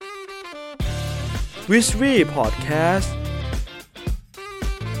Wishry Podcast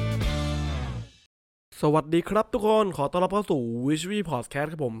สวัสดีครับทุกคนขอต้อนรับเข้าสู่ Wishry Podcast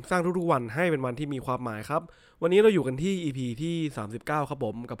ครับผมสร้างทุกๆวันให้เป็นวันที่มีความหมายครับวันนี้เราอยู่กันที่ EP ที่39ครับผ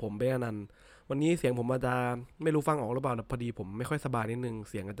มกับผมเบยนันท์วันนี้เสียงผมอาจจะไม่รู้ฟังออกหรือเปล่าพอดีผมไม่ค่อยสบายนิดนึง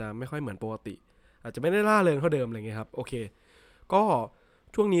เสียงอาจจะไม่ค่อยเหมือนปกติอาจจะไม่ได้ล่าเริงเท่าเดิมอะไรเงี้ยครับโอเคก็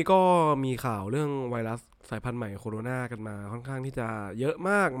ช่วงนี้ก็มีข่าวเรื่องไวรัสสายพันธุ์ใหม่โคโรนากันมาค่อนข้างที่จะเยอะ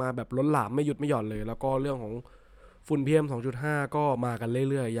มากมาแบบล้นหลามไม่หยุดไม่หย่อนเลยแล้วก็เรื่องของฝุ่น PM 2.5 ก็มากัน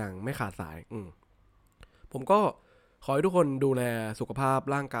เรื่อยๆอย่างไม่ขาดสายผมก็ขอให้ทุกคนดูแลสุขภาพ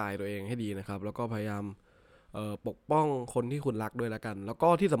ร่างกายตัวเองให้ดีนะครับแล้วก็พยายามปกป้องคนที่คุณรักด้วยละกันแล้วก็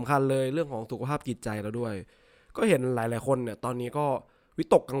ที่สำคัญเลยเรื่องของสุขภาพจิตใจเราด้วยก็เห็นหลายๆคนเนี่ยตอนนี้ก็วิ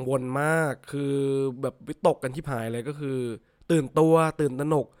ตกกังวลมากคือแบบวิตกกันชิบหายเลยก็คือตื่นตัวตื่นตระ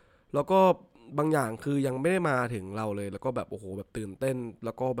หนกแล้วก็บางอย่างคือยังไม่ได้มาถึงเราเลยแล้วก็แบบโอ้โหแบบตื่นเต้นแ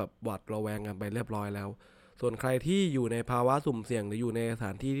ล้วก็แบบหวาดระแวงกันไปเรียบร้อยแล้วส่วนใครที่อยู่ในภาวะสุ่มเสี่ยงหรืออยู่ในสถ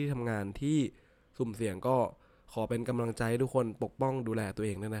านที่ที่ทำงานที่สุ่มเสี่ยงก็ขอเป็นกำลังใจให้ทุกคนปกป้องดูแลตัวเอ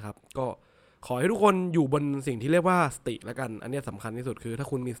งด้วยนะครับก็ขอให้ทุกคนอยู่บนสิ่งที่เรียกว่าสติแล้วกันอันนี้สำคัญที่สุดคือถ้า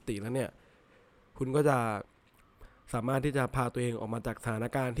คุณมีสติแล้วเนี่ยคุณก็จะสามารถที่จะพาตัวเองออกมาจากสถาน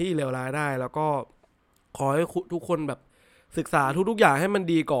การณ์ที่เลวร้ายได้แล้วก็ขอให้ทุกคนแบบศึกษาทุกๆอย่างให้มัน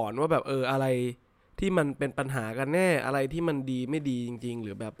ดีก่อนว่าแบบอะไรที่มันเป็นปัญหากันแน่อะไรที่มันดีไม่ดีจริงๆห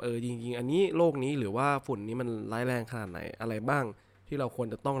รือแบบจริงๆอันนี้โลกนี้หรือว่าฝุ่นนี้มันร้ายแรงขนาดไหนอะไรบ้างที่เราควร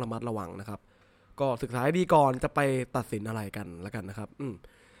จะต้องระมัดระวังนะครับก็ศึกษาให้ดีก่อนจะไปตัดสินอะไรกันแล้วกันนะครับ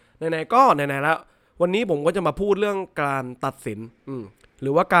ไหนๆก็ไหนๆแล้ววันนี้ผมก็จะมาพูดเรื่องการตัดสินหรื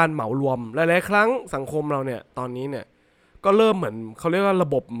อว่าการเหมารวมหลายๆครั้งสังคมเราเนี่ยตอนนี้เนี่ยก็เริ่มเหมือนเขาเรียกว่าระ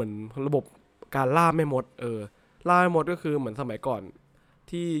บบเหมือนระบบการล่าแม่มดล่าแม่มดก็คือเหมือนสมัยก่อน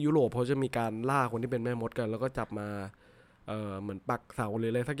ที่ยุโรปเขาจะมีการล่าคนที่เป็นแม่มดกันแล้วก็จับมาเหมือนปักเสาหรือ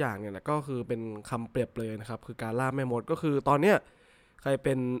อะไรสักอย่างเนี่ยแหละก็คือเป็นคำเปรียบเลยนะครับคือการล่าแม่มดก็คือตอนเนี้ยใครเ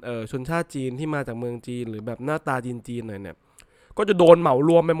ป็นชนชาติจีนที่มาจากเมืองจีนหรือแบบหน้าตาจีนๆหน่อยเนี่ยก็จะโดนเหมา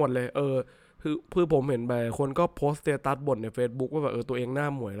รวมไปหมดเลยคือผมเห็นไปคนก็โพสต์สเตตัสบ่นใน Facebook ว่าแบบตัวเองหน้า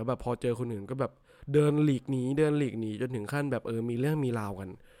หมวยแล้วแบบพอเจอคนอื่นก็แบบเดินหลีกหนีจนถึงขั้นแบบมีเรื่องมีราวกัน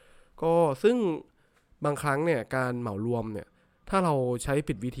ก็ซึ่งบางครั้งเนี่ยการเหมารวมเนี่ยถ้าเราใช้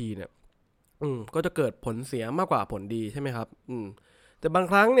ผิดวิธีเนี่ยก็จะเกิดผลเสียมากกว่าผลดีใช่ไหมครับแต่บาง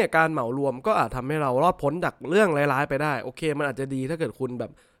ครั้งเนี่ยการเหมารวมก็อาจทำให้เรารอดพ้นจากเรื่องร้ายๆไปได้โอเคมันอาจจะดีถ้าเกิดคุณแบ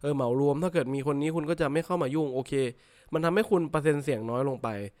บเหมารวมถ้าเกิดมีคนนี้คุณก็จะไม่เข้ามายุ่งโอเคมันทำให้คุณเปอร์เซ็นต์เสี่ยงน้อยลงไป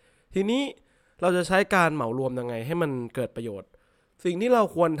ทีนี้เราจะใช้การเหมารวมยังไงให้มันเกิดประโยชน์สิ่งที่เรา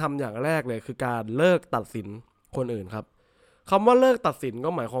ควรทำอย่างแรกเลยคือการเลิกตัดสินคนอื่นครับคำว่าเลิกตัดสินก็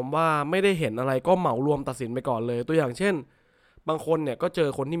หมายความว่าไม่ได้เห็นอะไรก็เหมารวมตัดสินไปก่อนเลยตัวอย่างเช่นบางคนเนี่ยก็เจอ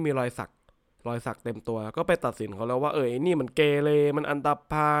คนที่มีรอยสักเต็มตัวก็ไปตัดสินเขาแล้วว่านี่มันเกเรมันอันต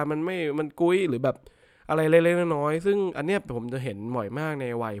พาลมันไม่มันกุ้ยหรือแบบอะไรเล็กๆน้อยๆซึ่งอันเนี้ยผมจะเห็นบ่อยมากใน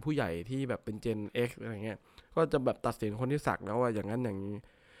วัยผู้ใหญ่ที่แบบเป็น Gen X อะไรเงี้ยก็จะแบบตัดสินคนที่สักแล้วว่าอย่างนั้นอย่างนี้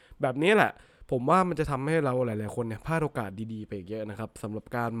แบบนี้แหละผมว่ามันจะทำให้เราหลายๆคนเนี่ยพลาดโอกาสดีๆไปเยอะนะครับสำหรับ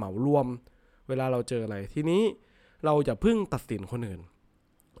การเหมารวมเวลาเราเจออะไรทีนี้เราจะพึ่งตัดสินคนอื่น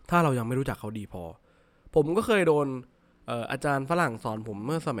ถ้าเรายังไม่รู้จักเขาดีพอผมก็เคยโดนอาจารย์ฝรั่งสอนผมเ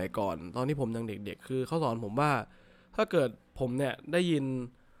มื่อสมัยก่อนตอนที่ผมยังเด็กๆคือเขาสอนผมว่าถ้าเกิดผมเนี่ยได้ยิน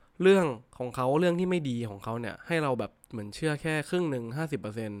เรื่องของเขาเรื่องที่ไม่ดีของเขาเนี่ยให้เราแบบเหมือนเชื่อแค่ครึ่งนึง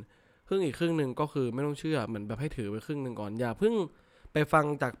50%ครึ่งอีกครึ่งนึงก็คือไม่ต้องเชื่อเหมือนแบบให้ถือไว้ครึ่งนึงก่อนอย่าเพิ่งไปฟัง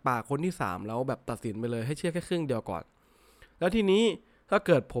จากปากคนที่3แล้วแบบตัดสินไปเลยให้เชื่อแค่ครึ่งเดียวก่อนแล้วทีนี้ถ้าเ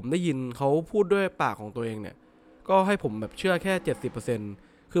กิดผมได้ยินเขาพูดด้วยปากของตัวเองเนี่ยก็ให้ผมแบบเชื่อแค่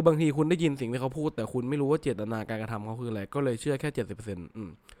70%คือบางทีคุณได้ยินสิ่งที่เขาพูดแต่คุณไม่รู้ว่าเจตนาการกระทำเขาคืออะไรก็เลยเชื่อแค่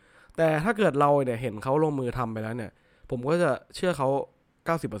70%แต่ถ้าเกิดเราเนี่ยเห็นเขาลงมือทำไปแล้วเนี่ยผมก็จะเชื่อเขา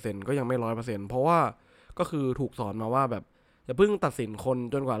90%ก็ยังไม่100%เพราะว่าก็คือถูกสอนมาว่าแบบอย่าเพิ่งตัดสินคน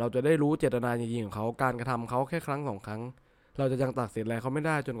จนกว่าเราจะได้รู้เจตนาจริงๆของเขาการกระทำเขาแค่ครั้ง2 ครั้งเราจะยังตัดสินอะไรเขาไม่ไ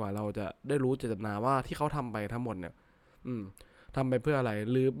ด้จนกว่าเราจะได้รู้เจตนาว่าที่เขาทำไปทั้งหมดเนี่ยทำไปเพื่ออะไร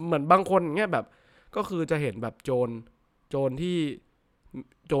หรือเหมือนบางคนเงี้ยแบบก็คือจะเห็นแบบโจรที่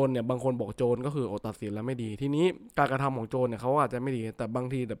โจรเนี่ยบางคนบอกโจรก็คือตัดสินแล้วไม่ดีทีนี้การกระทำของโจรเนี่ยเขาอาจจะไม่ดีแต่บาง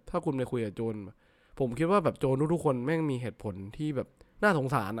ทีแบบถ้าคุณไปคุยกับโจรผมคิดว่าแบบโจรทุกๆคนแม่งมีเหตุผลที่แบบน่าสง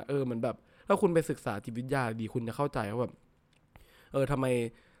สารเหมือนแบบถ้าคุณไปศึกษาจิตวิทยาดีคุณจะเข้าใจว่าแบบทำไม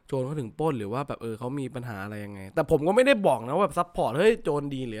โจรเขาถึงปล้นหรือว่าแบบเขามีปัญหาอะไรยังไงแต่ผมก็ไม่ได้บอกนะว่าแบบซัพพอร์ตเฮ้ยโจร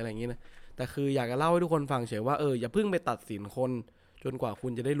ดีหรืออะไรอย่างงี้นะแต่คืออยากจะเล่าให้ทุกคนฟังเฉยว่าอย่าเพิ่งไปตัดสินคนจนกว่าคุ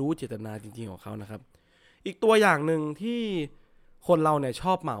ณจะได้รู้เจตนาจริงๆของเขานะครับอีกตัวอย่างนึงที่คนเราเนี่ยช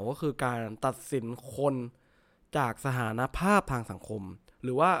อบเหมาก็คือการตัดสินคนจากสถานภาพทางสังคมห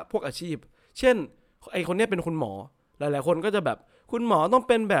รือว่าพวกอาชีพเช่นไอคนนี้เป็นคุณหมอหลายๆคนก็จะแบบ คุณหมอต้อง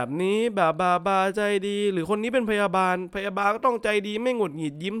เป็นแบบนี้บาใจดีหรือคนนี้เป็นพยาบาลก็ต้องใจดีไม่หงุดหงิ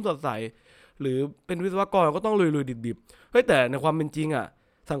ดยิ้มสดใสหรือเป็นวิศวกรก็ต้องลุยดิบเฮ้ยแต่ในความเป็นจริงอ่ะ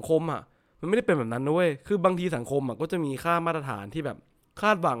สังคมอ่ะมันไม่ได้เป็นแบบนั้นนะเว้ยคือบางทีสังคมอ่ะก็จะมีค่ามาตรฐานที่แบบค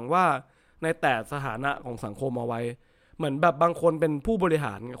าดหวังว่าในแต่สถานะของสังคมเอาไว้เหมือนแบบบางคนเป็นผู้บริห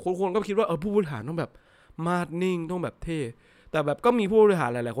ารคนก็คิดว่าผู้บริหารต้องแบบมาดนิ่งต้องแบบเท่แต่แบบก็มีผู้บริหาร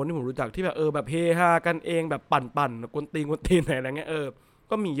หลายๆคนที่ผมรู้จักที่แบบแบบเฮฮากันเองแบบปั่นกวนตีนอะไรเงี้ย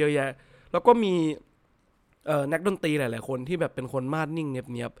ก็มีเยอะแยะแล้วก็มีนักดนตรีหลายๆคนที่แบบเป็นคนมาดนิ่งเ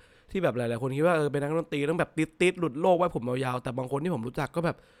นียบๆที่แบบหลายๆคนคิดว่าเป็นนักดนตรีต้องแบบติดหลุดโลกไว้ผมยาวๆแต่บางคนที่ผมรู้จักก็แ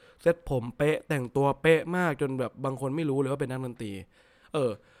บบเซ็ตผมเป๊ะแต่งตัวเป๊ะมากจนแบบบางคนไม่รู้เลยว่าเป็นนักดนตรีเอ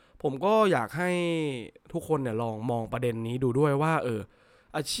อผมก็อยากให้ทุกคนเนี่ยลองมองประเด็นนี้ดูด้วยว่า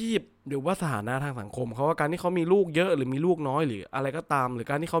อาชีพหรือว่าสถานะทางสังคมเขาว่าการที่เขามีลูกเยอะหรือมีลูกน้อยหรืออะไรก็ตามหรือ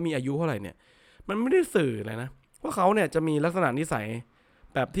การที่เขามีอายุเท่าไหร่เนี่ยมันไม่ได้สื่อเลยนะว่าเขาเนี่ยจะมีลักษณะนิสัย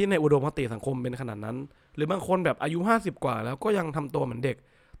แบบที่ในอุดมคติสังคมเป็นขนาดนั้นหรือบางคนแบบอายุ50กว่าแล้วก็ยังทำตัวเหมือนเด็ก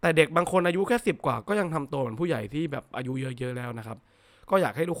แต่เด็กบางคนอายุแค่10กว่าก็ยังทำตัวเหมือนผู้ใหญ่ที่แบบอายุเยอะๆแล้วนะครับก็อย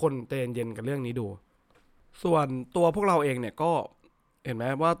ากให้ทุกคนใจเย็นๆกับเรื่องนี้ดูส่วนตัวพวกเราเองเนี่ยก็เห็นไหม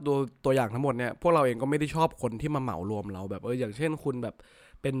ว่าตัวอย่างทั้งหมดเนี่ยพวกเราเองก็ไม่ได้ชอบคนที่มาเหมารวมเราแบบอย่างเช่นคุณแบบ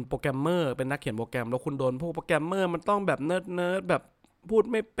เป็นโปรแกรมเมอร์เป็นนักเขียนโปรแกรมแล้วคุณโดนพวกโปรแกรมเมอร์มันต้องแบบเนิร์ดแบบพูด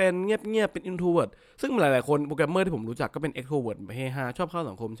ไม่เป็นเงียบเป็นอินโทรเวิร์ตซึ่งหลายๆคนโปรแกรมเมอร์ที่ผมรู้จักก็เป็นเอ็กโทรเวิร์ตเฮฮาชอบเข้า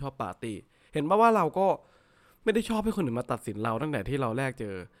สังคมชอบปาร์ตี้เห็นป่ะว่าเราก็ไม่ได้ชอบให้คนอื่นมาตัดสินเราตั้งแต่ที่เราแรกเจ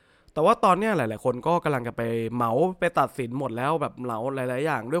อแต่ว่าตอนนี้หลายๆคนก็กำลังจะไปเหมาไปตัดสินหมดแล้วแบบเหมาหลายๆอ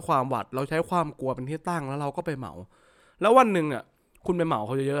ย่างด้วยความหวาดเราใช้ความกลัวเป็นที่ตั้งแล้วเราก็ไปเหมาแล้ววันหนึ่งอ่ะคุณไปเหมาเ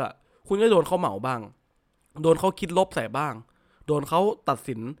ขาเยอะๆคุณก็โดนเขาเหมาบ้างโดนเขาคิดลบใส่บ้างโดนเขาตัด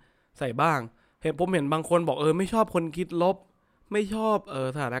สินใส่บ้างผมเห็นบางคนบอกไม่ชอบคนคิดลบไม่ชอบ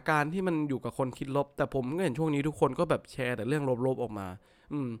สถานการณ์ที่มันอยู่กับคนคิดลบแต่ผมก็เห็นช่วงนี้ทุกคนก็แบบแชร์แต่เรื่องลบๆออกมา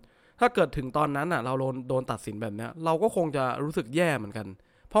ถ้าเกิดถึงตอนนั้นอ่ะเราโดนตัดสินแบบนี้เราก็คงจะรู้สึกแย่เหมือนกัน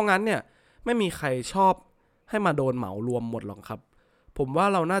เพราะงั้นเนี่ยไม่มีใครชอบให้มาโดนเหมารวมหมดหรอกครับผมว่า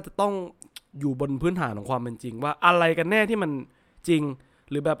เราน่าจะต้องอยู่บนพื้นฐานของความเป็นจริงว่าอะไรกันแน่ที่มันจริง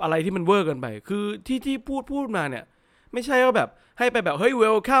หรือแบบอะไรที่มันเวอร์เกินไปคือที่พูดมาเนี่ยไม่ใช่ว่าแบบให้ไปแบบเฮ้ยเว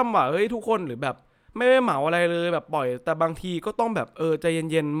ลคัมว่ะเฮ้ยทุกคนหรือแบบไม่เหมาอะไรเลยแบบปล่อยแต่บางทีก็ต้องแบบใจ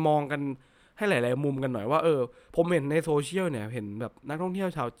เย็นๆมองกันให้หลายๆมุมกันหน่อยว่าผมเห็นในโซเชียลเนี่ยเห็นแบบนักท่องเที่ยว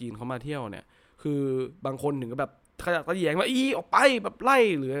ชาวจีนเขามาเที่ยวเนี่ยคือบางคนถึงก็แบบขยักขยงว่าออกไปแบบไล่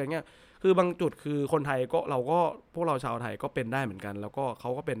หรืออะไรเงี้ยคือบางจุดคือคนไทยก็เราก็พวกเราชาวไทยก็เป็นได้เหมือนกันแล้วก็เขา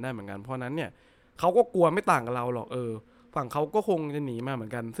ก็เป็นได้เหมือนกันเพราะนั้นเนี่ยเขาก็กลัวไม่ต่างกับเราหรอกฝั่งเขาก็คงจะหนีมาเหมือ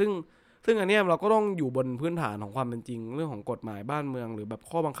นกันซึ่งอันเนี้ยเราก็ต้องอยู่บนพื้นฐานของความเป็นจริงเรื่องของกฎหมายบ้านเมืองหรือแบบ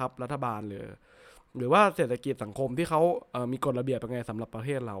ข้อบังคับรัฐบาลหรือว่าเศรษฐกิจสังคมที่เขามีกฎระเบียบยังไงสำหรับประเท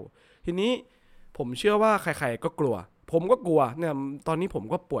ศเราทีนี้ผมเชื่อว่าใครๆก็กลัวผมก็กลัวเนี่ยตอนนี้ผม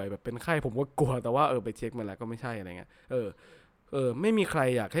ก็ป่วยแบบเป็นไข้ผมก็กลัวแต่ว่าไปเช็คมาแล้วก็ไม่ใช่อะไรเงี้ยไม่มีใคร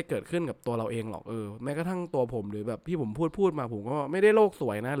อยากให้เกิดขึ้นกับตัวเราเองหรอกแม้กระทั่งตัวผมหรือแบบที่ผมพูดมาผมก็ไม่ได้โลกส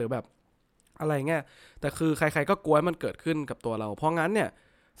วยนะหรือแบบอะไรเงี้ยแต่คือใครๆก็กลัวมันเกิดขึ้นกับตัวเราเพราะงั้นเนี่ย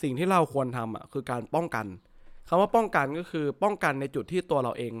สิ่งที่เราควรทำคือการป้องกันคำว่าป้องกันก็คือป้องกันในจุดที่ตัวเร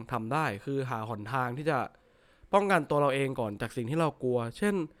าเองทำได้คือหาหนทางที่จะป้องกันตัวเราเองก่อนจากสิ่งที่เรากลัวเ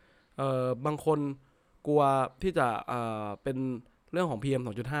ช่นบางคนกลัวที่จะเป็นเรื่องของ PM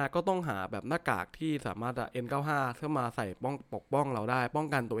 2.5 ก็ต้องหาแบบหน้ากากที่สามารถN95 เข้ามาใส่ปกป้องเราได้ป้อง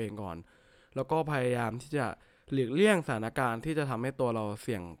กันตัวเองก่อนแล้วก็พยายามที่จะหลีกเลี่ยงสถานการณ์ที่จะทำให้ตัวเราเ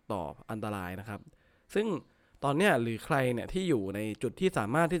สี่ยงต่ออันตรายนะครับซึ่งตอนเนี้ยหรือใครเนี่ยที่อยู่ในจุดที่สา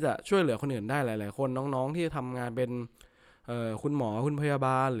มารถที่จะช่วยเหลือคนอื่นได้หลายๆคนน้องๆที่ทำงานเป็นคุณหมอคุณพยาบ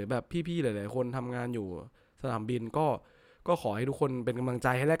าลหรือแบบพี่ๆหลายๆคนทำงานอยู่สนามบินก็ขอให้ทุกคนเป็นกำลังใจ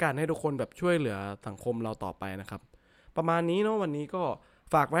ให้และกันให้ทุกคนแบบช่วยเหลือสังคมเราต่อไปนะครับประมาณนี้เนาะวันนี้ก็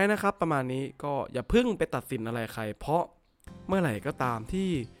ฝากไว้นะครับประมาณนี้ก็อย่าเพิ่งไปตัดสินอะไรใครเพราะเมื่อไหร่ก็ตามที่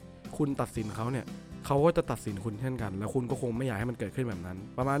คุณตัดสินเขาเนี่ยเขาก็จะตัดสินคุณเช่นกันแล้วคุณก็คงไม่อยากให้มันเกิดขึ้นแบบนั้น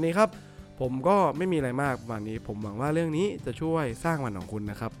ประมาณนี้ครับผมก็ไม่มีอะไรมากประมาณนี้ผมหวังว่าเรื่องนี้จะช่วยสร้างวันของคุณ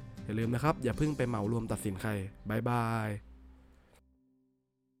นะครับอย่าลืมนะครับอย่าเพิ่งไปเหมารวมตัดสินใครบ๊ายบาย